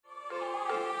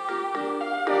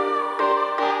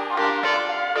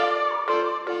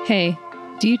Hey,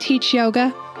 do you teach yoga?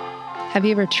 Have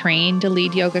you ever trained to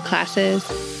lead yoga classes,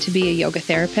 to be a yoga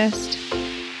therapist?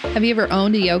 Have you ever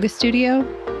owned a yoga studio?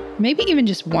 Maybe even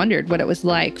just wondered what it was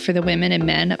like for the women and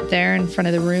men up there in front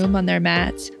of the room on their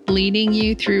mats, leading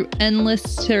you through endless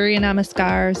Surya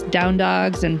Namaskars, down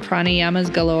dogs, and pranayamas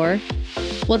galore?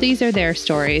 Well, these are their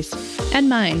stories, and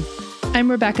mine. I'm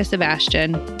Rebecca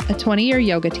Sebastian, a 20-year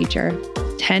yoga teacher,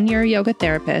 10-year yoga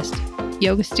therapist,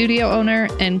 yoga studio owner,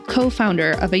 and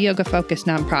co-founder of a yoga-focused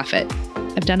nonprofit.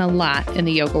 I've done a lot in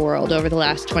the yoga world over the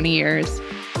last 20 years,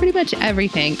 pretty much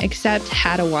everything except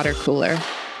had a water cooler.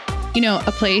 You know,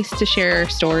 a place to share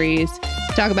stories,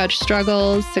 talk about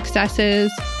struggles,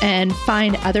 successes, and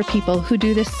find other people who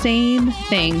do the same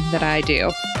thing that I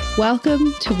do.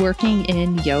 Welcome to Working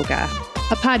in Yoga,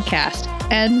 a podcast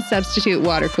and substitute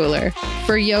water cooler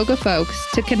for yoga folks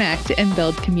to connect and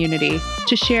build community,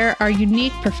 to share our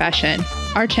unique profession,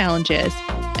 our challenges,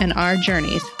 and our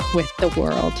journeys with the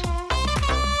world.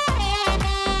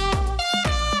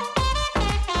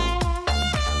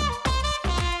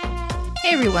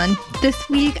 Hey everyone, this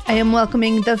week I am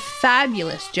welcoming the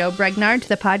fabulous Jo Bregnard to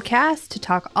the podcast to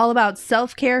talk all about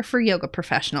self-care for yoga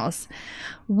professionals.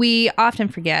 We often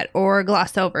forget or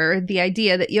gloss over the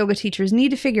idea that yoga teachers need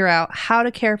to figure out how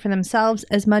to care for themselves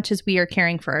as much as we are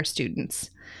caring for our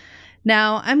students.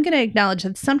 Now, I'm going to acknowledge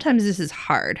that sometimes this is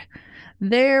hard.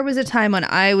 There was a time when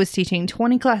I was teaching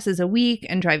 20 classes a week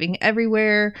and driving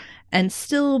everywhere and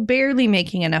still barely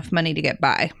making enough money to get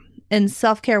by. And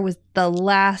self-care was the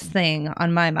last thing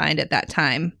on my mind at that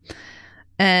time.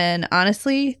 And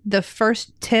honestly, the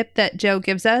first tip that Jo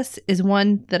gives us is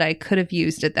one that I could have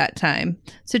used at that time.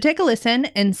 So take a listen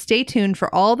and stay tuned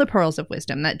for all the pearls of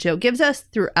wisdom that Jo gives us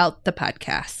throughout the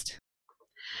podcast.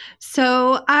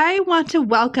 So I want to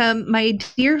welcome my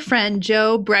dear friend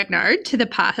Jo Bregnard to the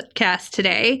podcast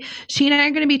today. She and I are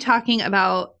going to be talking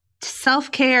about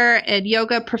self-care and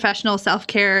yoga professional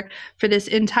self-care for this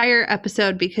entire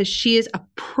episode because she is a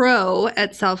pro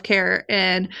at self-care.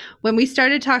 And when we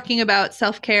started talking about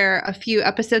self-care a few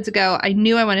episodes ago, I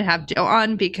knew I wanted to have Jo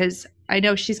on because I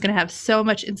know she's going to have so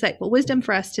much insightful wisdom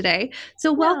for us today.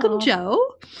 So welcome, Jo.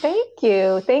 Thank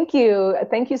you. Thank you.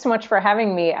 Thank you so much for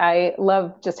having me. I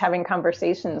love just having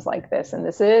conversations like this. And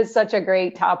this is such a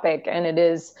great topic. And it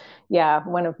is,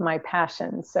 one of my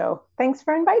passions. So thanks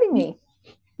for inviting me.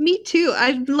 Me too.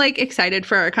 I'm excited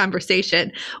for our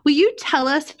conversation. Will you tell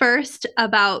us first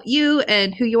about you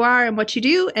and who you are and what you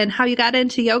do and how you got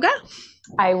into yoga?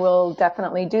 I will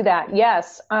definitely do that.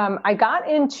 Yes. I got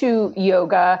into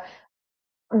yoga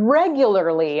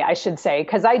regularly, I should say,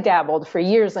 because I dabbled for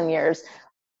years and years,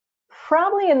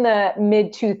 probably in the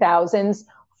mid 2000s.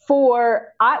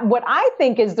 For what I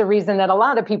think is the reason that a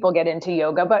lot of people get into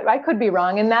yoga, but I could be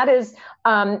wrong. And that is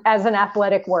as an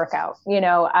athletic workout. You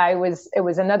know, it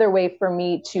was another way for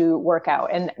me to work out.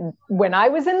 And when I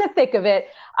was in the thick of it,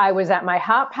 I was at my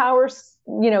Hot Power,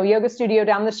 yoga studio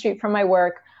down the street from my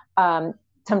work,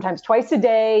 sometimes twice a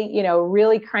day,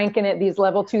 really cranking it, these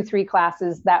level 2, 3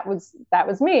 classes. That was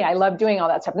me. I loved doing all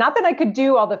that stuff. Not that I could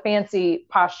do all the fancy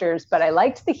postures, but I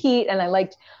liked the heat and I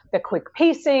liked the quick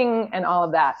pacing and all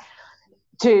of that.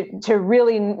 To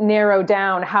really narrow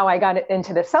down how I got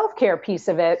into the self-care piece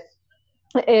of it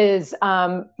is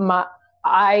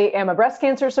I am a breast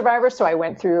cancer survivor, so I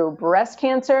went through breast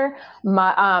cancer.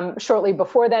 Shortly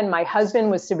before then, my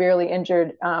husband was severely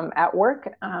injured at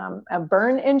work, a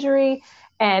burn injury,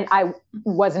 and I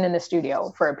wasn't in the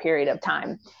studio for a period of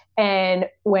time. And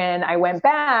when I went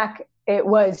back, it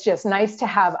was just nice to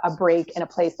have a break in a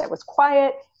place that was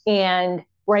quiet and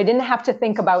where I didn't have to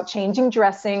think about changing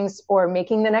dressings or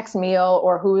making the next meal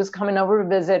or who was coming over to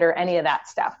visit or any of that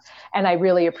stuff. And I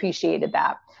really appreciated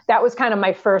that. That was kind of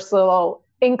my first little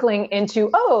inkling into,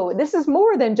 this is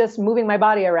more than just moving my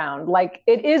body around. Like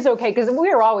it is okay. Because we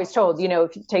were always told,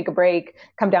 if you take a break,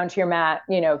 come down to your mat,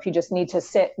 if you just need to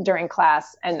sit during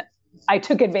class. And I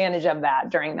took advantage of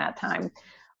that during that time.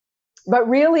 But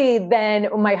really then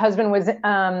my husband was,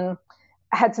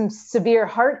 had some severe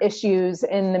heart issues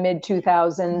in the mid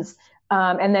 2000s.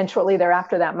 And then shortly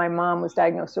thereafter that, my mom was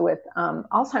diagnosed with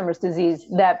Alzheimer's disease,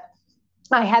 that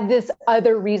I had this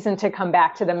other reason to come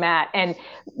back to the mat. And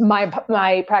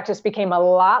my practice became a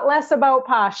lot less about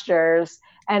postures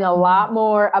and a lot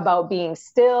more about being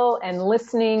still and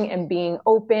listening and being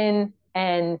open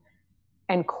and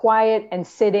quiet and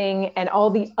sitting and all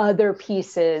the other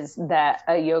pieces that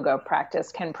a yoga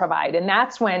practice can provide. And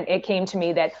that's when it came to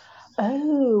me that,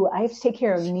 I have to take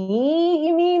care of me?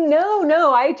 You mean?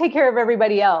 No, I take care of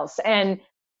everybody else. And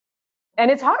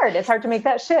it's hard. It's hard to make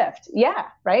that shift. Yeah.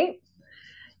 Right.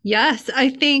 Yes. I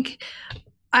think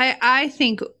I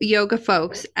think yoga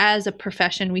folks as a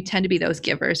profession, we tend to be those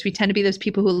givers. We tend to be those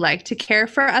people who like to care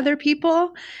for other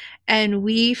people. And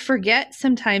we forget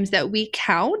sometimes that we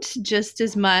count just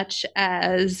as much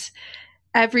as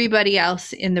everybody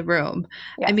else in the room.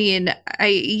 Yes. I mean, I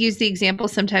use the example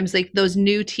sometimes like those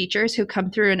new teachers who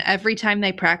come through and every time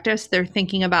they practice, they're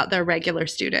thinking about their regular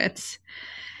students.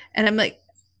 And I'm like,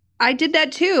 I did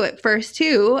that too at first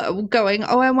too, going,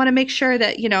 oh, I want to make sure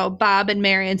that, Bob and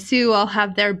Mary and Sue all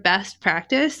have their best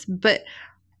practice. But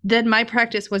then my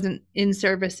practice wasn't in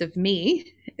service of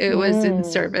me. It was in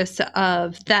service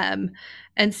of them,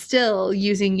 and still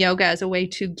using yoga as a way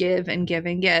to give and give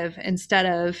and give instead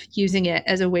of using it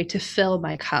as a way to fill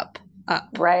my cup up.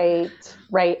 Right.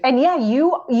 And yeah,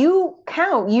 you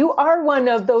count. You are one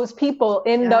of those people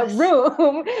in the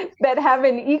room that have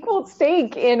an equal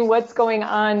stake in what's going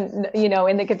on,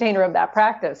 in the container of that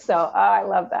practice. So I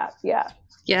love that. Yeah.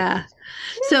 Yeah.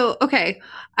 So, okay.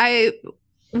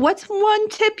 What's one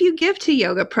tip you give to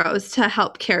yoga pros to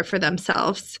help care for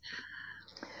themselves?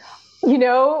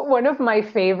 One of my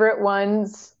favorite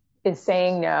ones is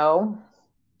saying no.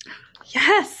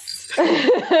 Yes.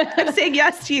 I'm saying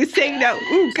yes to you saying no.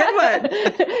 Ooh, good one.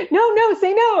 No,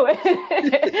 say no.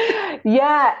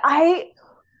 Yeah,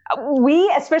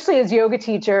 we, especially as yoga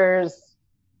teachers,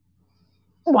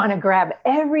 want to grab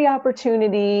every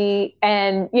opportunity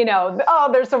and,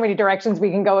 there's so many directions we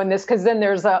can go in this, because then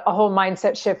there's a whole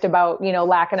mindset shift about,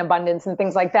 lack and abundance and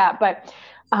things like that. But,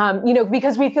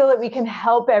 because we feel that we can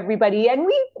help everybody, and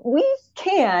we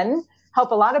can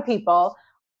help a lot of people.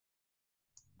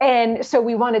 And so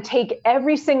we want to take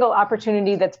every single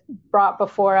opportunity that's brought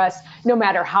before us, no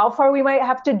matter how far we might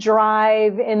have to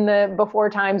drive in the before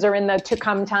times or in the to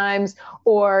come times,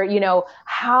 or,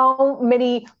 how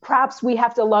many props we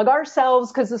have to lug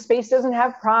ourselves because the space doesn't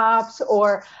have props,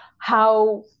 or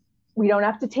how we don't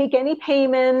have to take any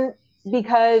payment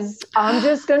because I'm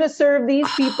just going to serve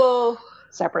these people.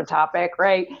 Separate topic,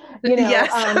 right?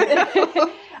 Yes.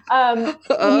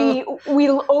 We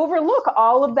overlook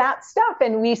all of that stuff,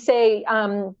 and we say,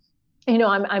 I'm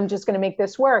just going to make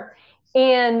this work.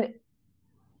 And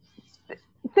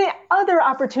the other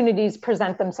opportunities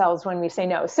present themselves when we say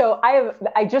no. So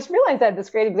I just realized I have this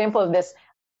great example of this.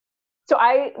 So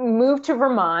I moved to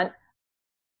Vermont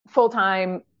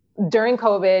full-time during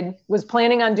COVID, was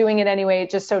planning on doing it anyway. It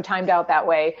just so timed out that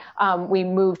way. We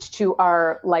moved to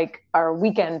our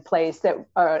weekend place that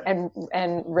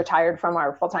and retired from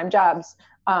our full-time jobs.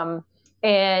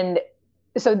 And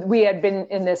so we had been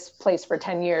in this place for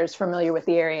 10 years, familiar with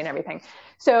the area and everything.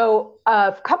 So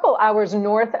a couple hours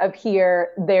north of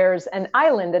here, there's an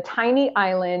island, a tiny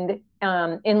island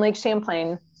in Lake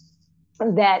Champlain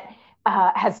that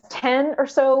has 10 or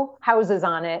so houses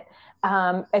on it.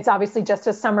 It's obviously just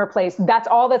a summer place. That's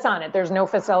all that's on it. There's no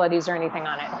facilities or anything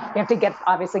on it. You have to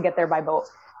obviously get there by boat.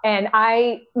 And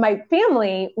my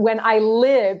family, when I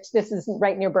lived, this is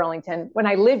right near Burlington. When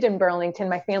I lived in Burlington,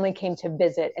 my family came to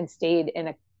visit and stayed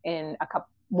in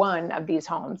one of these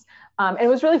homes. And it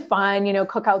was really fun,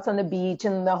 cookouts on the beach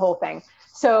and the whole thing.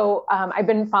 So I've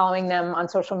been following them on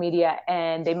social media,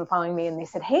 and they've been following me, and they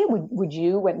said, hey, would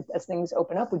you, when as things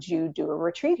open up, would you do a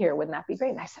retreat here? Wouldn't that be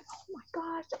great? And I said, oh my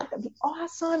gosh, that'd be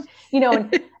awesome.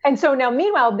 And so now,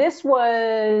 meanwhile, this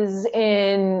was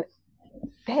in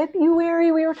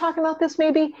February, we were talking about this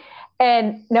maybe.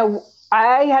 And now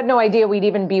I had no idea we'd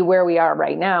even be where we are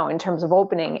right now in terms of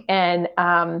opening. And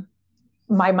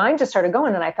my mind just started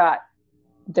going, and I thought,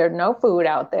 there's no food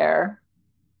out there.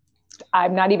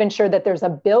 I'm not even sure that there's a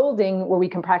building where we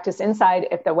can practice inside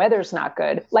if the weather's not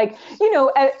good.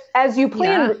 As you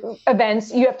plan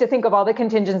events, you have to think of all the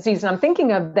contingencies, and I'm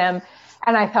thinking of them.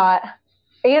 And I thought,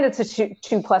 and it's a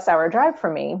 2+ hour drive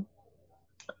for me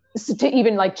to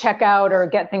even check out or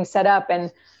get things set up.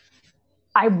 And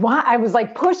I was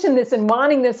pushing this and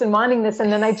wanting this. And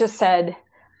then I just said,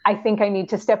 I think I need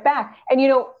to step back. And,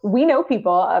 we know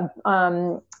people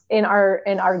in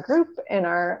our group, in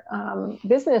our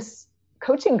business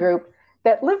coaching group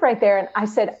that live right there. And I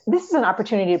said, this is an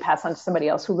opportunity to pass on to somebody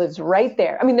else who lives right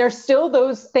there. I mean, there's still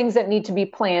those things that need to be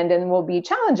planned and will be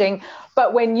challenging.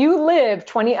 But when you live a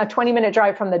 20-minute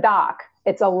drive from the dock,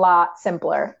 it's a lot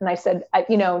simpler. And I said,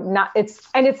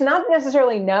 it's not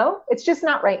necessarily no, it's just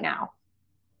not right now.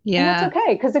 Yeah. And that's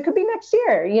okay, because it could be next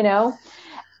year,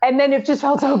 And then it just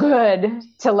felt so good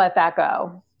to let that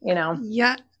go,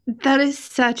 Yeah. That is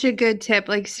such a good tip.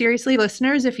 Seriously,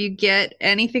 listeners, if you get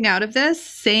anything out of this,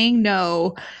 saying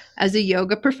no as a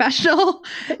yoga professional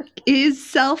is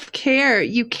self-care.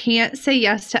 You can't say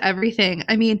yes to everything.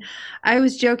 I mean, I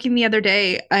was joking the other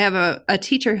day. I have a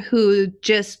teacher who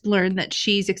just learned that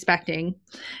she's expecting.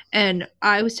 And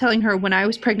I was telling her when I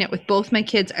was pregnant with both my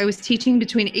kids, I was teaching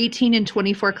between 18 and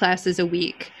 24 classes a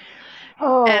week.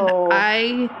 Oh. And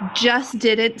I just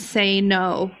didn't say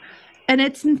no. And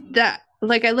it's that,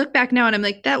 like, I look back now and I'm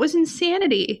like, that was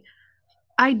insanity.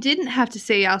 I didn't have to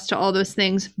say yes to all those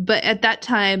things, but at that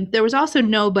time, there was also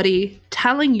nobody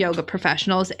telling yoga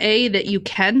professionals, A, that you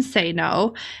can say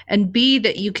no, and B,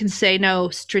 that you can say no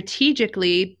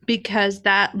strategically, because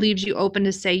that leaves you open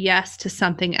to say yes to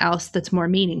something else that's more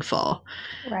meaningful.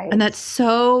 Right. And that's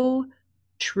so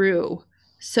true.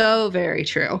 So very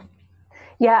true.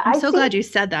 Yeah. I'm so glad you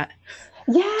said that.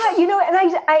 Yeah. And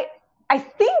I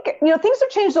think, things have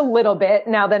changed a little bit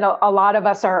now that a lot of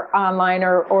us are online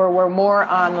or we're more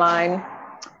online.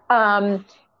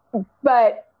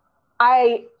 But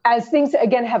as things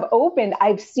again have opened,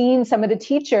 I've seen some of the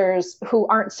teachers who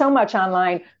aren't so much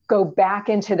online go back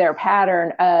into their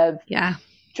pattern of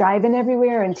driving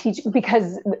everywhere and teach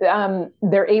because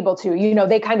they're able to,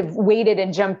 they kind of waited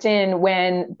and jumped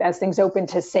in as things opened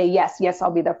to say, yes,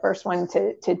 I'll be the first one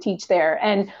to teach there.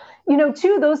 And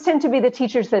too, those tend to be the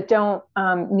teachers that don't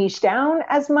niche down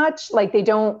as much. Like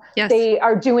they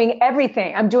are doing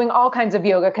everything. I'm doing all kinds of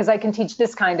yoga because I can teach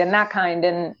this kind and that kind.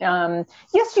 And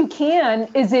yes, you can.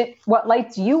 Is it what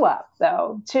lights you up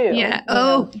though, too? Yeah.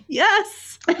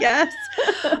 Yes.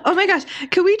 Oh my gosh.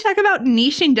 Could we talk about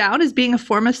niching down as being a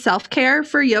form of self-care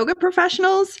for yoga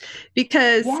professionals?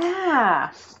 Because,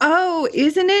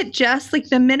 isn't it just like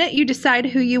the minute you decide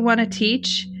who you want to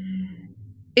teach,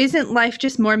 isn't life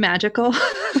just more magical?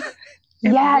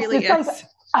 Yes, really it's like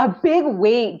a big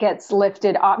weight gets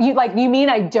lifted off. You mean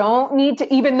I don't need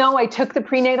to, even though I took the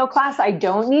prenatal class, I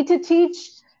don't need to teach?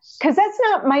 Because that's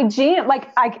not my jam.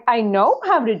 Like I know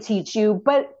how to teach you,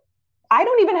 but I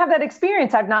don't even have that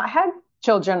experience. I've not had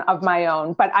children of my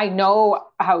own, but I know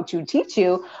how to teach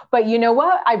you. But you know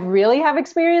what? I really have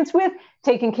experience with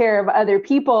taking care of other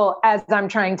people as I'm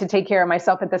trying to take care of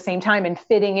myself at the same time and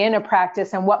fitting in a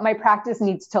practice and what my practice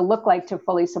needs to look like to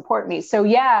fully support me. So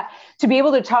to be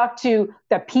able to talk to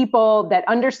the people that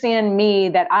understand me,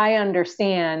 that I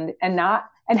understand, and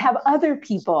have other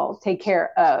people take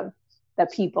care of the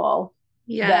people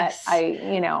that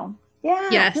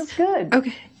it feels good.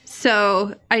 Okay.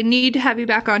 So I need to have you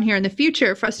back on here in the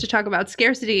future for us to talk about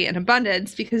scarcity and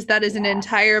abundance, because that is an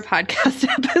entire podcast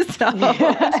episode.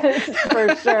 Yes,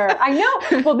 for sure. I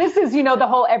know. Well, this is, the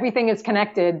whole everything is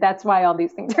connected. That's why all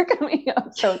these things are coming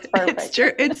up. So it's perfect.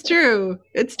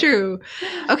 It's true.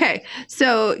 Okay.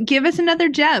 So give us another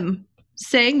gem.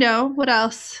 Saying no. What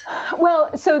else?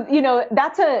 Well, so,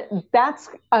 that's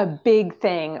a big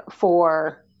thing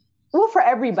for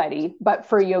everybody, but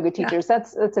for yoga teachers,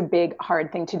 that's a big, hard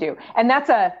thing to do. And that's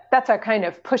a kind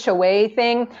of push away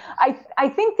thing. I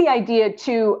think the idea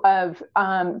too of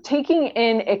taking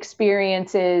in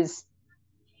experiences,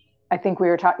 I think we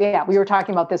were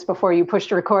talking about this before you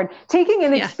pushed record, taking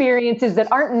in experiences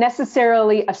that aren't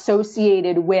necessarily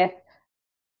associated with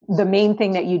the main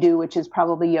thing that you do, which is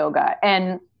probably yoga.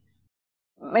 And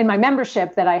in my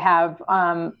membership that I have,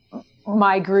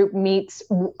 my group meets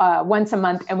once a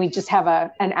month, and we just have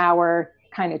an hour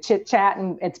kind of chit chat,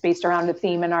 and it's based around a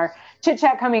theme. And our chit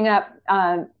chat coming up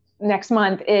next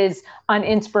month is on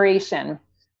inspiration.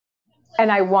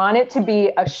 And I want it to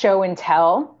be a show and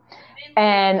tell.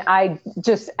 And I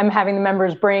just am having the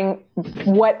members bring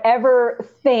whatever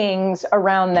things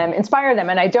around them, inspire them.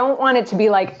 And I don't want it to be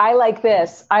like, I like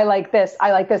this, I like this,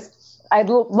 I like this. I'd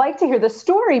like to hear the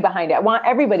story behind it. I want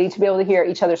everybody to be able to hear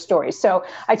each other's stories. So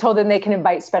I told them they can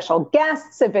invite special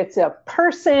guests if it's a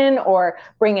person, or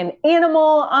bring an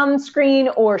animal on screen,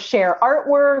 or share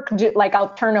artwork. Like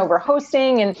I'll turn over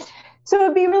hosting. And so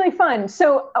it'd be really fun.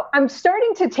 So I'm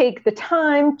starting to take the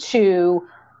time to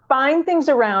find things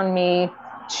around me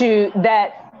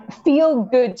that feel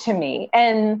good to me.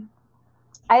 And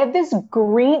I have this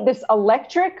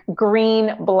electric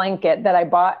green blanket that I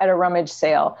bought at a rummage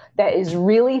sale that is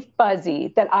really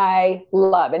fuzzy, that I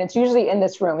love. And it's usually in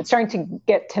this room. It's starting to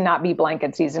get to not be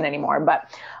blanket season anymore,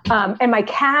 but, and my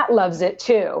cat loves it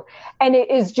too. And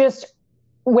it is just,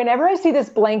 whenever I see this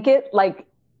blanket, like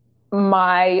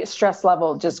my stress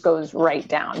level just goes right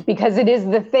down, because it is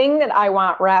the thing that I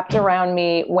want wrapped around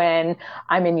me when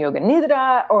I'm in yoga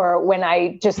nidra, or when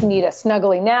I just need a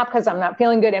snuggly nap because I'm not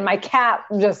feeling good. And my cat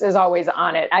just is always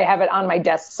on it. I have it on my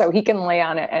desk so he can lay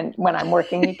on it. And when I'm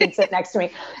working, he can sit next to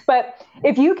me. But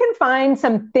if you can find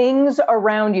some things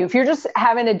around you, if you're just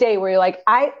having a day where you're like,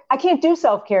 I can't do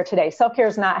self-care today. Self-care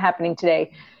is not happening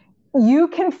today. You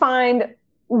can find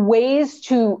ways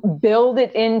to build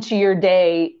it into your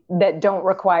day that don't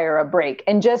require a break,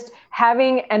 and just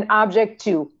having an object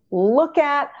to look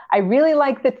at. I really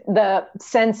like the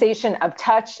sensation of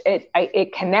touch.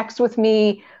 It connects with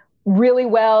me really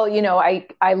well. You know,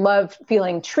 I love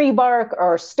feeling tree bark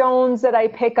or stones that I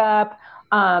pick up.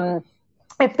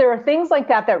 If there are things like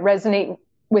that resonate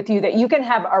with you, that you can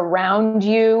have around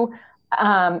you,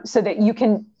 so that you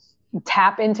can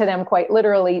tap into them quite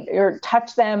literally, or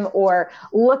touch them, or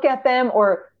look at them,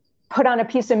 or put on a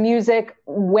piece of music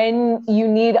when you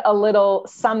need a little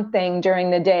something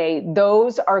during the day,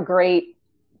 those are great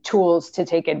tools to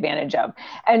take advantage of.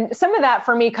 And some of that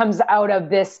for me comes out of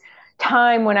this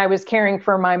time when I was caring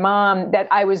for my mom, that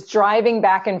I was driving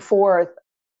back and forth.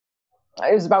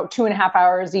 It was about 2.5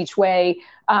 hours each way.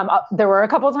 There were a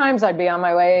couple of times I'd be on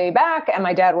my way back and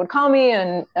my dad would call me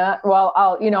and,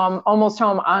 I'm almost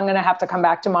home. I'm going to have to come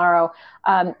back tomorrow.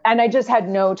 And I just had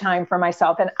no time for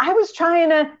myself. And I was trying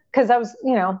to, cause I was,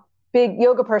 big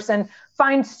yoga person,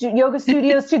 find yoga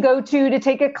studios to go to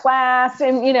take a class,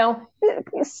 and,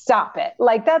 stop it.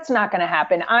 Like, that's not going to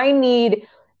happen. I need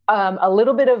a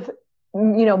little bit of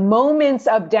moments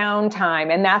of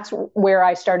downtime. And that's where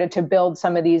I started to build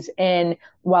some of these in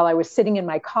while I was sitting in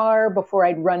my car before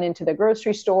I'd run into the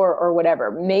grocery store or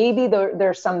whatever. Maybe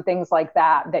there's some things like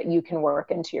that you can work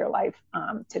into your life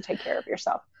to take care of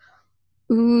yourself.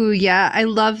 Ooh, yeah, I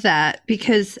love that,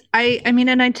 because I mean,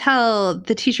 and I tell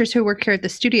the teachers who work here at the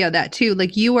studio that too,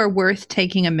 like, you are worth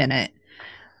taking a minute.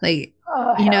 Like,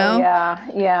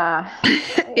 Yeah.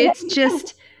 It's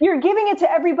just, you're giving it to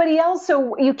everybody else,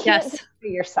 so you can't do it for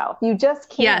yourself. You just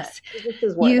can't. Yes.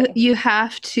 You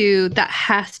have to, that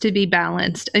has to be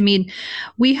balanced. I mean,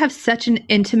 we have such an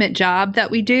intimate job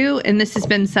that we do, and this has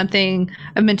been something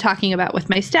I've been talking about with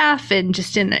my staff and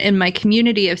just in my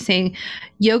community, of saying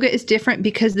yoga is different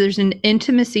because there's an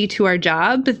intimacy to our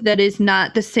job that is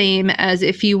not the same as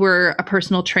if you were a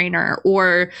personal trainer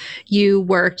or you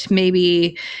worked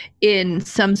maybe in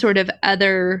some sort of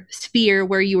other sphere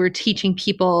where you were teaching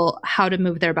people how to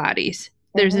move their bodies.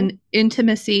 There's an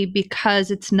intimacy because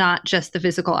it's not just the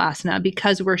physical asana,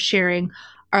 because we're sharing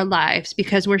our lives,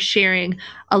 because we're sharing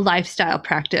a lifestyle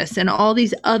practice and all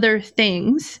these other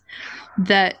things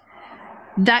that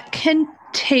can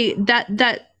take,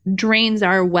 that drains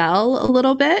our well a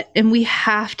little bit. And we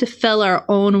have to fill our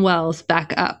own wells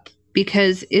back up,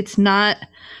 because it's not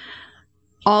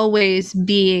always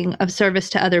being of service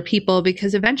to other people,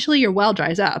 because eventually your well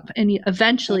dries up and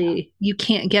eventually you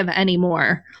can't give any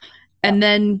more. And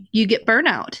then you get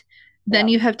burnout. Then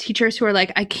you have teachers who are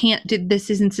like, I can't do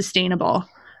this, isn't sustainable.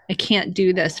 I can't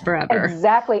do this forever.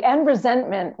 Exactly. And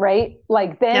resentment, right?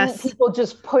 Like, then people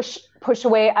just push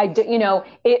away.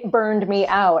 It burned me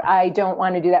out. I don't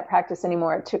want to do that practice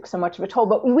anymore. It took so much of a toll.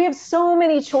 But we have so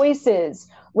many choices,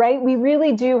 right? We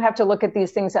really do have to look at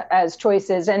these things as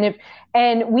choices.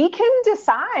 And we can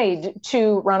decide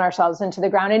to run ourselves into the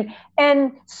ground.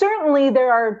 And certainly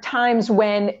there are times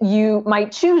when you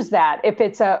might choose that. If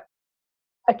it's a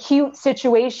acute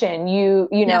situation,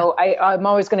 I'm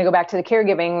always going to go back to the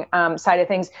caregiving side of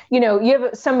things. You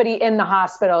have somebody in the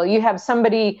hospital, you have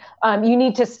somebody, you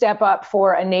need to step up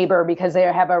for a neighbor because they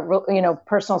have a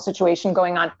personal situation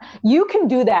going on. You can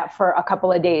do that for a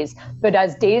couple of days, but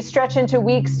as days stretch into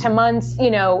weeks to months,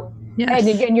 and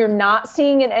again, you're not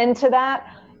seeing an end to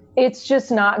that, it's just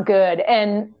not good.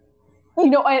 And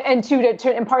and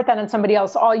to impart that on somebody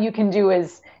else, all you can do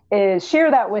is share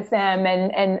that with them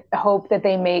and hope that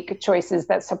they make choices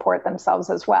that support themselves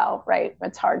as well, right?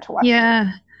 It's hard to watch.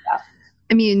 Yeah.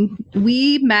 I mean,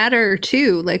 we matter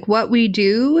too. Like, what we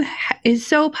do is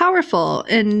so powerful,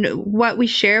 and what we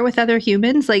share with other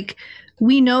humans, like,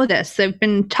 we know this. I've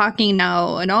been talking now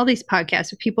on all these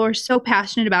podcasts with people who are so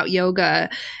passionate about yoga,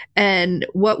 and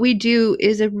what we do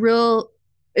is it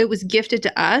was gifted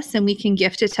to us, and we can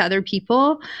gift it to other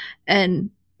people,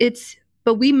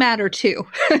 but we matter too,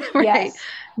 right?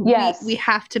 Yes. We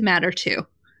have to matter too.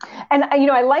 And,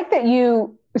 I like that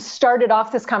you started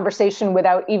off this conversation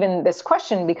without even this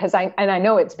question, because I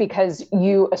know it's because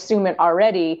you assume it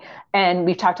already. And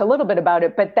we've talked a little bit about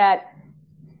it, but that,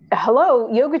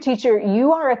 hello, yoga teacher,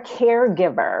 you are a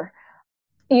caregiver.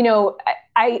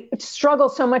 I struggle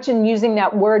so much in using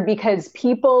that word because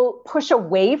people push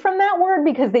away from that word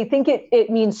because they think it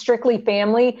means strictly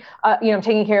family,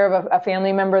 taking care of a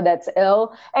family member that's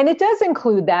ill. And it does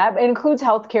include that. It includes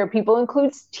healthcare people, it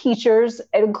includes teachers,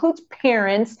 it includes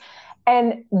parents,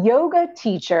 and yoga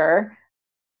teacher,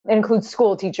 it includes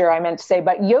school teacher, I meant to say,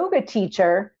 but yoga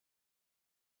teacher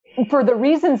for the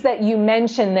reasons that you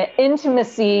mentioned, the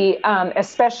intimacy,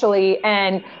 especially,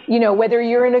 and, whether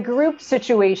you're in a group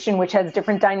situation, which has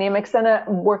different dynamics than a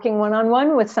working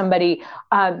one-on-one with somebody,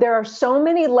 there are so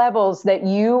many levels that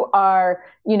you are,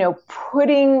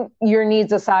 putting your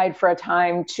needs aside for a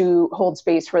time to hold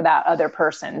space for that other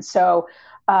person. So,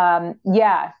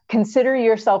 consider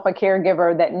yourself a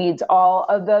caregiver that needs all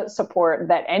of the support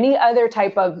that any other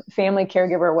type of family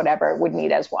caregiver or whatever would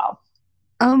need as well.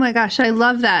 Oh my gosh, I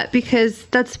love that, because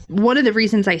that's one of the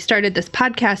reasons I started this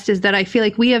podcast, is that I feel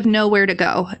like we have nowhere to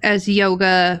go as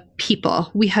yoga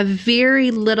people. We have very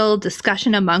little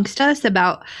discussion amongst us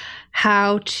about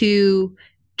how to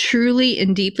truly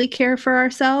and deeply care for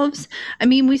ourselves. I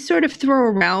mean, we sort of throw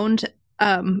around,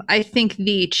 I think,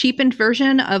 the cheapened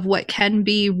version of what can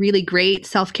be really great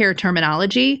self-care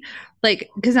terminology.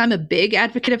 Like, because I'm a big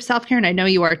advocate of self-care, and I know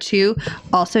you are too.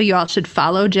 Also, you all should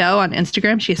follow Jo on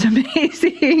Instagram. She's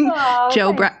amazing. At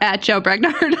Jo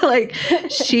Bregnard. Like,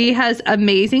 she has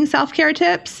amazing self-care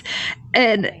tips.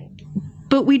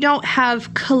 But we don't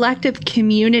have collective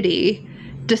community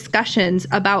discussions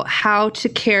about how to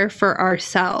care for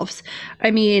ourselves.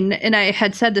 I mean, and I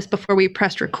had said this before we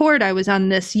pressed record, I was on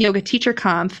this yoga teacher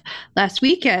conf last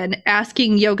weekend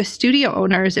asking yoga studio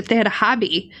owners if they had a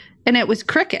hobby. And it was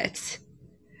crickets.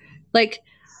 Like,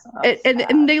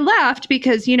 and they laughed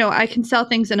because, I can sell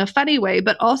things in a funny way,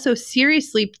 but also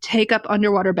seriously take up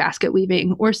underwater basket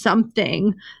weaving or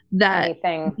something that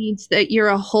means that you're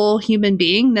a whole human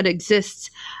being that exists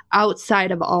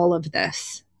outside of all of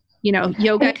this.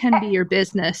 Yoga can be your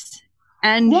business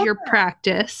and your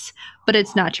practice, but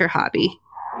it's not your hobby.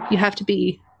 You have to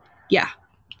be,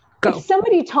 Go. If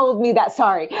somebody told me that,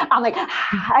 sorry, I'm like,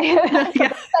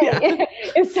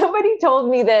 if somebody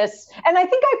told me this, and I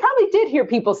think I probably did hear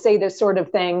people say this sort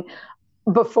of thing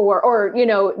before, or,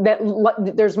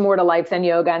 that there's more to life than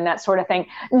yoga and that sort of thing.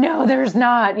 No, there's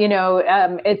not,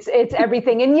 it's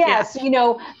everything. And yes,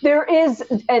 there is,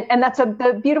 and that's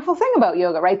the beautiful thing about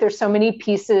yoga, right? There's so many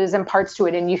pieces and parts to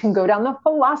it, and you can go down the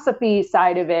philosophy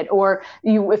side of it, or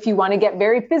if you want to get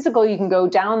very physical, you can go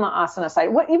down the asana side,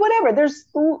 whatever. There's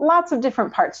lots of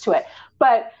different parts to it.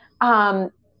 But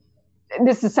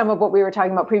this is some of what we were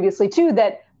talking about previously too,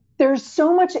 that there's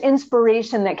so much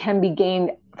inspiration that can be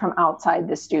gained from outside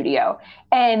the studio.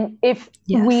 And if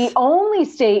we only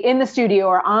stay in the studio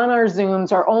or on our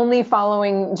Zooms or only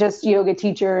following just yoga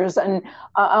teachers and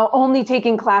only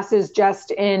taking classes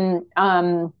just in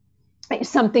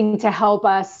something to help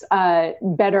us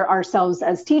better ourselves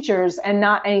as teachers and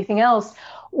not anything else,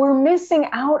 we're missing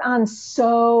out on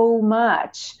so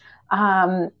much.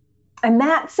 And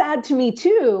that's sad to me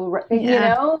too,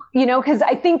 because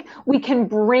I think we can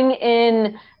bring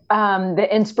in the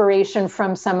inspiration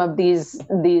from some of these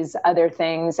other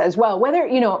things as well, whether,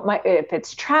 if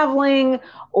it's traveling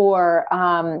or,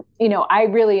 I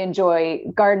really enjoy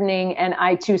gardening, and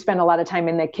I too spend a lot of time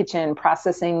in the kitchen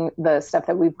processing the stuff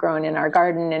that we've grown in our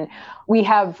garden. And we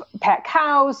have pet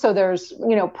cows. So there's,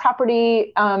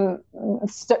 property,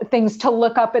 things to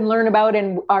look up and learn about.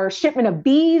 And our shipment of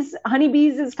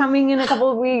honeybees is coming in a couple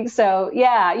of weeks. So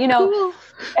cool.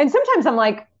 And sometimes I'm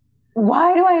like,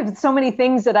 why do I have so many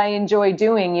things that I enjoy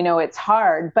doing? It's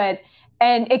hard,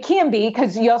 and it can be,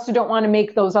 because you also don't want to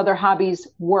make those other hobbies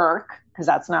work, because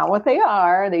that's not what they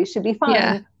are. They should be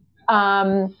fun.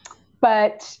 Yeah.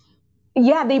 But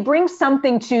they bring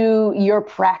something to your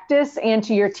practice and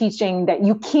to your teaching that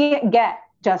you can't get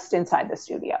just inside the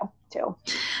studio too.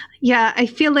 Yeah, I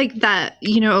feel like that,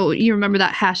 you remember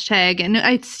that hashtag, and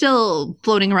it's still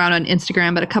floating around on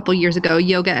Instagram, but a couple years ago,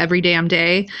 yoga every damn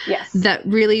day. Yes. That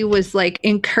really was like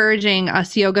encouraging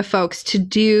us yoga folks to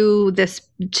do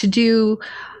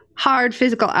hard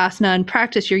physical asana and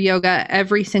practice your yoga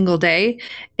every single day.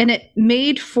 And it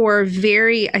made for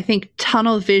very, I think,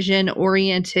 tunnel vision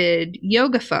oriented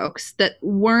yoga folks that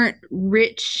weren't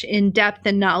rich in depth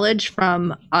and knowledge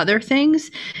from other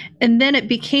things. And then it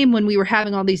became, when we were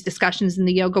having all these discussions in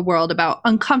the yoga world about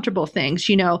uncomfortable things,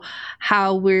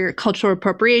 how we're cultural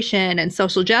appropriation and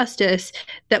social justice,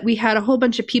 that we had a whole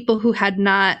bunch of people who had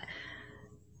not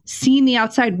seen the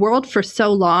outside world for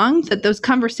so long that those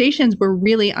conversations were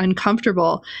really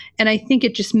uncomfortable. And I think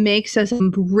it just makes us a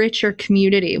richer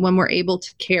community when we're able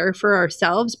to care for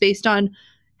ourselves based on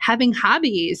having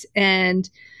hobbies and,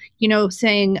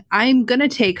 saying, I'm going to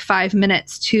take 5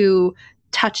 minutes to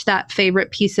touch that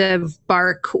favorite piece of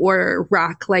bark or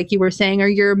rock, like you were saying, or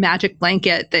your magic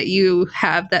blanket that you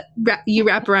have that you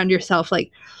wrap around yourself.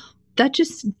 Like, that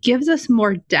just gives us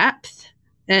more depth.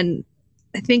 And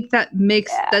I think that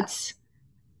makes that's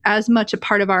as much a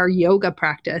part of our yoga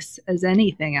practice as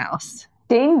anything else.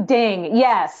 Ding, ding.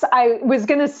 Yes. I was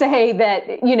going to say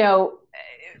that,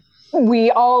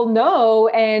 we all know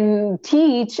and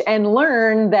teach and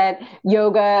learn that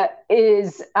yoga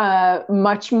is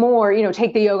much more,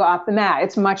 take the yoga off the mat.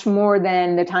 It's much more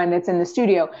than the time that's in the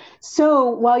studio. So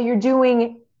while you're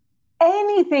doing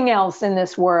anything else in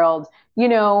this world,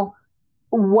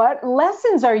 what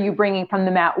lessons are you bringing from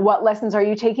the mat? What lessons are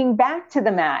you taking back to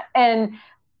the mat? And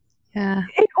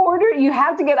in order, you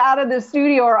have to get out of the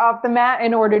studio or off the mat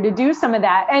in order to do some of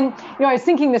that. And, I was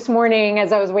thinking this morning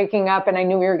as I was waking up and I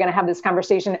knew we were going to have this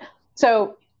conversation.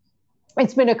 So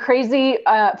it's been a crazy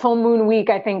full moon week,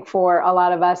 I think, for a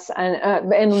lot of us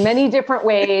and in many different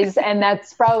ways. And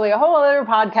that's probably a whole other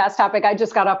podcast topic. I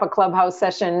just got off a Clubhouse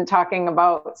session talking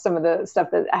about some of the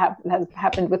stuff that has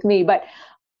happened with me. But,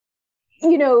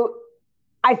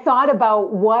 I thought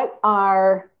about what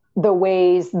are the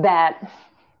ways that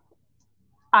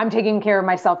I'm taking care of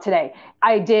myself today.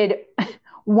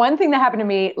 One thing that happened to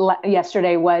me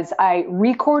yesterday was I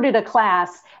recorded a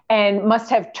class and must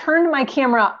have turned my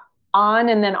camera on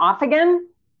and then off again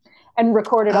and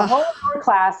recorded a whole other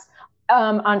class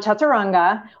on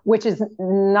Chaturanga, which is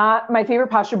not my favorite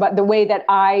posture, but the way that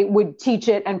I would teach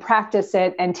it and practice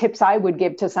it and tips I would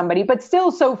give to somebody, but still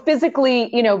so physically,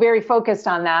 very focused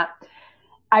on that.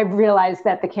 I realized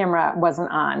that the camera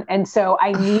wasn't on. And so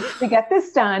I needed to get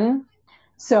this done.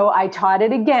 So I taught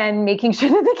it again, making sure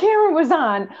that the camera was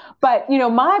on. But,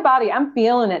 my body, I'm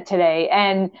feeling it today.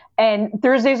 And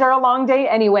Thursdays are a long day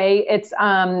anyway. It's,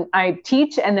 I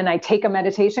teach and then I take a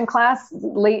meditation class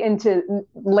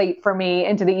late for me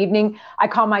into the evening. I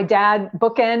call my dad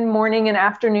bookend morning and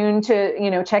afternoon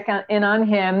to, check in on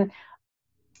him.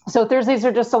 So Thursdays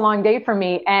are just a long day for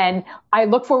me. And I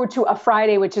look forward to a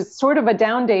Friday, which is sort of a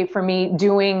down day for me,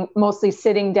 doing mostly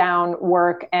sitting down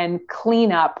work and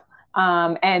cleanup.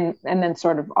 And then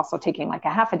sort of also taking like a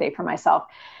half a day for myself.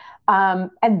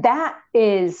 And that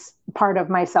is part of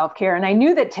my self-care. And I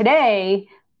knew that today,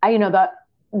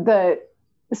 the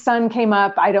sun came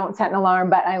up, I don't set an alarm,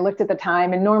 but I looked at the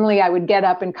time and normally I would get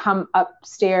up and come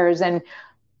upstairs and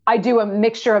I do a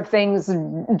mixture of things,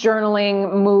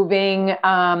 journaling, moving,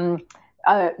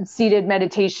 seated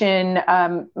meditation,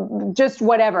 just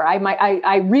whatever.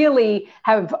 I really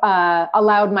have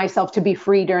allowed myself to be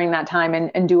free during that time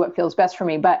and do what feels best for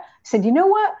me. But I said, you know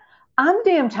what? I'm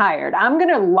damn tired. I'm going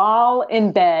to loll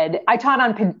in bed. I taught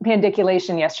on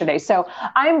pandiculation yesterday. So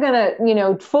I'm going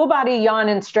to, full body yawn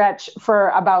and stretch for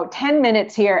about 10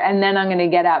 minutes here. And then I'm going to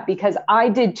get up because I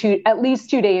did at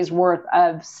least 2 days worth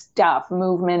of stuff,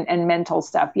 movement and mental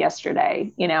stuff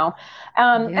yesterday,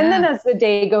 And then as the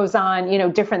day goes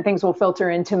on, different things will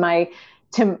filter into my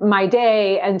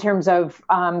day in terms of,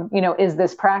 is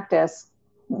this practice?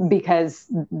 Because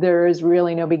there is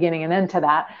really no beginning and end to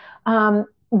that.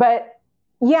 But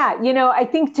yeah, I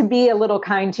think to be a little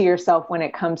kind to yourself when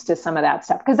it comes to some of that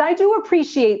stuff, because I do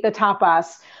appreciate the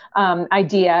tapas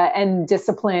idea and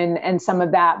discipline and some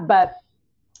of that, but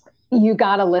you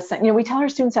got to listen. We tell our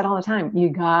students that all the time. You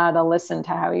got to listen to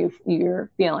how you're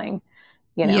feeling.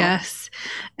 Yes.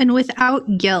 And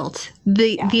without guilt,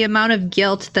 the amount of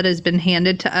guilt that has been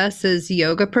handed to us as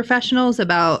yoga professionals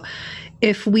about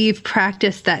if we've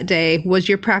practiced that day, was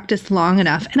your practice long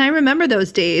enough? And I remember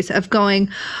those days of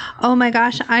going, oh my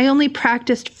gosh, I only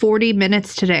practiced 40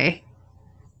 minutes today.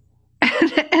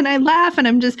 And I laugh and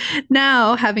I'm just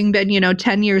now having been,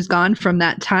 10 years gone from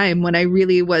that time when I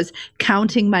really was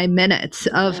counting my minutes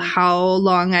of how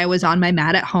long I was on my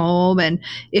mat at home. And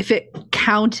if it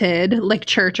counted like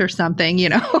church or something,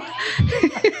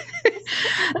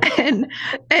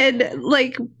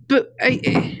 but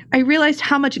I realized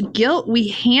how much guilt we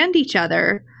hand each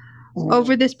other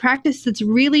over this practice that's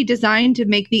really designed to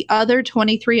make the other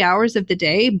 23 hours of the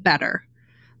day better.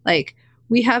 Like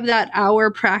we have that hour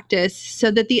practice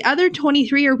so that the other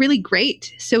 23 are really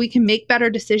great. So we can make better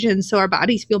decisions. So our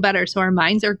bodies feel better. So our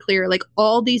minds are clear, like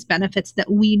all these benefits that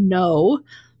we know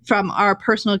from our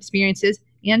personal experiences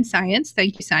and science.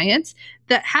 Thank you, science,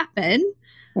 that happen.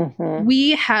 Mm-hmm.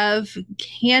 We have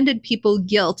handed people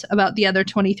guilt about the other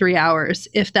 23 hours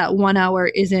if that 1 hour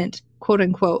isn't quote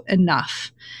unquote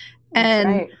enough.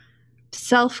 And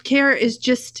self-care is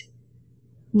just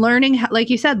learning, like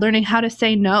you said, learning how to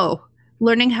say no,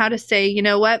 learning how to say, you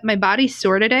know what, my body's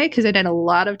sore today because I did a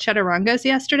lot of chaturangas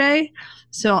yesterday.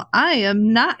 So I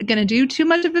am not going to do too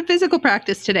much of a physical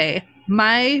practice today.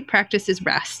 My practice is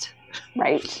rest.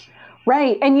 Right.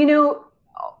 And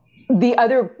the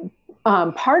other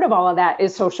part of all of that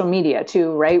is social media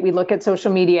too, right? We look at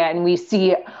social media and we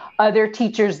see other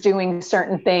teachers doing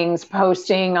certain things,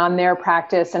 posting on their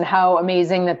practice and how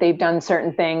amazing that they've done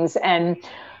certain things. And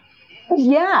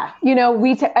Yeah,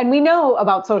 and we know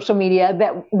about social media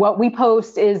that what we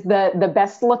post is the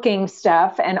best looking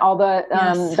stuff and all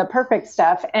the perfect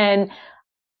stuff. And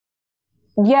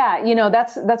yeah,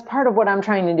 that's part of what I'm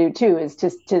trying to do too, is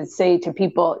to say to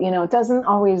people, it doesn't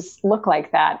always look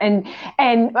like that. And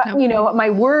nope. My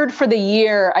word for the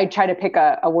year, I try to pick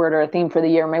a word or a theme for the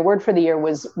year. My word for the year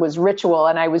was ritual.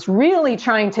 And I was really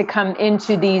trying to come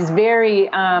into these very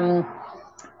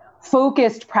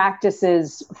focused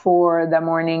practices for the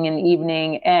morning and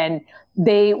evening. And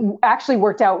they actually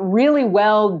worked out really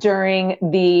well during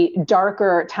the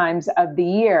darker times of the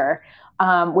year,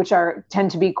 which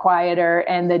tend to be quieter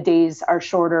and the days are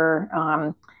shorter.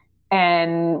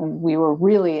 And we were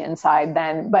really inside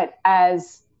then. But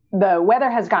as the weather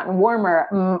has gotten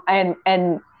warmer,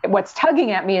 and what's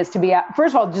tugging at me is to be,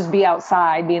 first of all, just be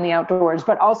outside, be in the outdoors,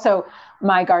 but also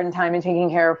my garden time and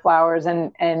taking care of flowers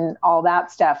and all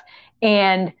that stuff.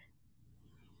 And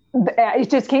it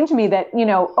just came to me that,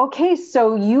 okay,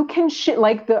 so you can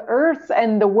like the earth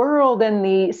and the world and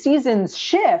the seasons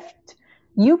shift.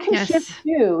 You can shift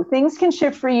too. Things can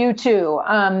shift for you too.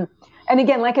 And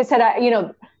again, like I said,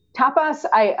 tapas,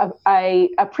 I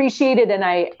appreciate it. And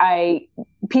I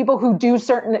people who do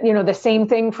certain, the same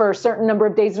thing for a certain number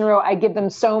of days in a row, I give them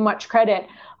so much credit.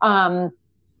 And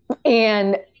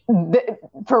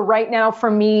for right now,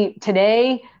 for me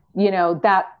today,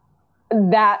 that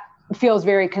feels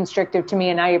very constrictive to me.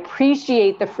 And I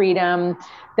appreciate the freedom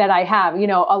that I have.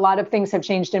 A lot of things have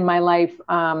changed in my life.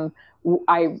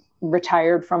 I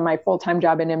retired from my full-time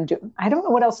job and I don't know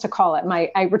what else to call it.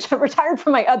 I retired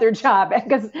from my other job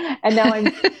and now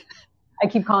I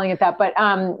keep calling it that, but,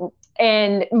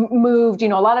 and moved, a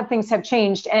lot of things have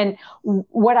changed. And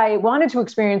what I wanted to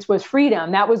experience was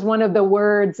freedom. That was one of the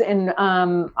words in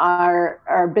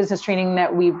our business training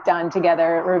that we've done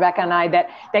together, Rebecca and I,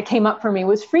 that came up for me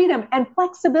was freedom and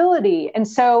flexibility. And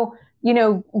so,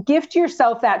 gift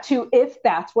yourself that too, if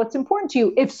that's what's important to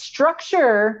you. If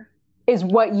structure is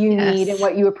what you need and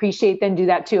what you appreciate, then do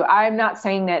that too. I'm not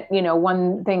saying that,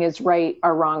 one thing is right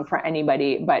or wrong for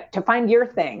anybody, but to find your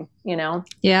thing,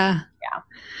 Yeah.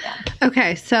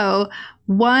 Okay. So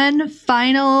one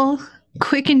final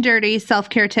quick and dirty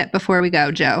self-care tip before we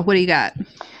go, Jo. What do you got?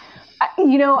 I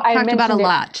talked about a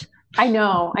lot. I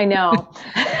know.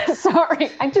 Sorry.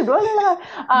 I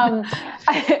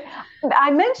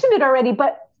mentioned it already,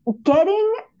 but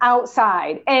getting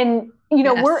outside and,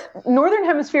 we're Northern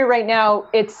Hemisphere right now.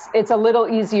 It's a little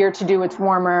easier to do. It's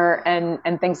warmer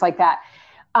and things like that.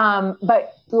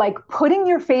 But like putting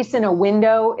your face in a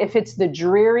window, if it's the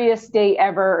dreariest day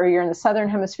ever, or you're in the Southern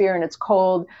Hemisphere and it's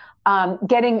cold,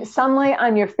 getting sunlight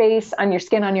on your face, on your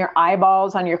skin, on your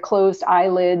eyeballs, on your closed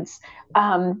eyelids.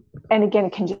 And again,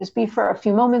 it can just be for a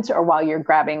few moments or while you're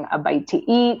grabbing a bite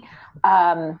to eat.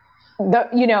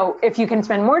 If you can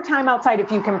spend more time outside,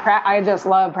 if you can, I just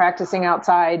love practicing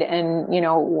outside and,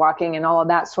 walking and all of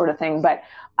that sort of thing. But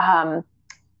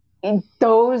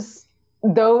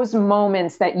those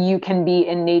moments that you can be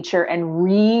in nature and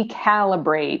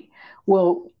recalibrate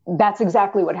that's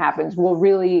exactly what happens, will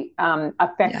really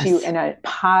affect you in a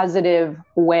positive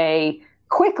way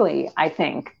quickly, I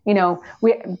think. We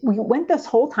went this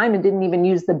whole time and didn't even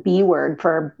use the B word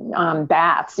for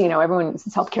baths. Everyone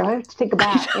self-care, I have to take a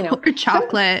bath, or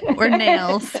chocolate or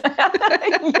nails.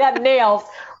 Yeah, nails.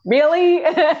 Really?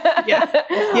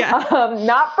 Yeah.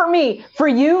 Not for me. For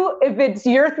you, if it's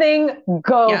your thing,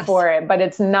 go for it. But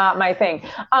it's not my thing.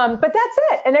 But that's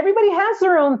it. And everybody has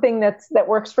their own thing that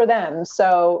works for them.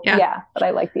 So but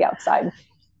I like the outside.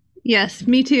 Yes,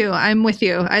 me too. I'm with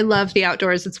you. I love the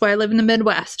outdoors. It's why I live in the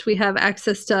Midwest. We have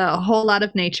access to a whole lot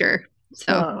of nature.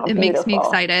 So it makes me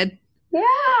excited. Yeah.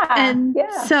 And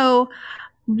so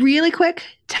really quick,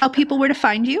 tell people where to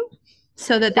find you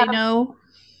so that they know.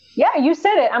 Yeah, you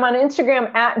said it. I'm on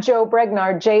Instagram at Jo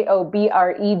Bregnard, JOBREGNARD.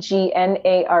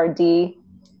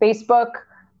 Facebook.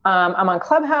 I'm on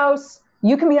Clubhouse.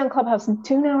 You can be on Clubhouse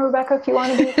too now, Rebecca, if you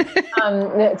want to be.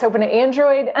 It's open to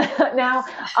Android now.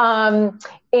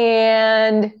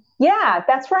 And yeah,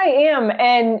 that's where I am.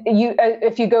 And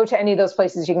if you go to any of those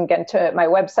places, you can get to my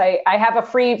website. I have a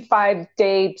free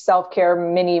 5-day self-care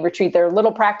mini retreat. There are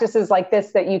little practices like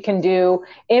this that you can do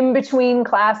in between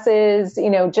classes,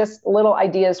 just little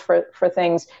ideas for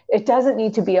things. It doesn't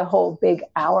need to be a whole big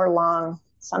hour-long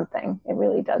something. It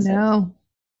really doesn't. No.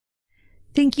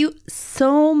 Thank you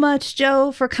so much,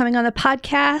 Jo, for coming on the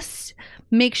podcast.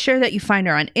 Make sure that you find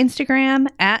her on Instagram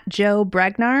at Jo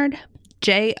Bregnard.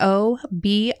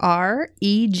 JOBREGNARD,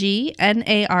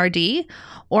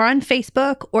 or on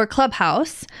Facebook or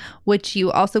Clubhouse, which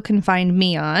you also can find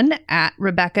me on at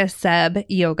Rebecca Seb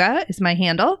Yoga is my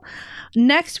handle.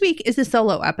 Next week is a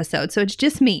solo episode, so it's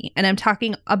just me, and I'm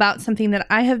talking about something that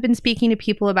I have been speaking to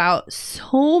people about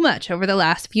so much over the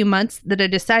last few months that I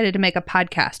decided to make a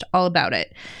podcast all about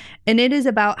it. And it is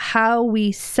about how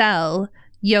we sell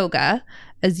yoga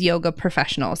as yoga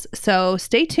professionals. So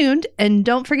stay tuned and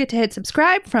don't forget to hit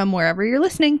subscribe from wherever you're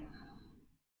listening.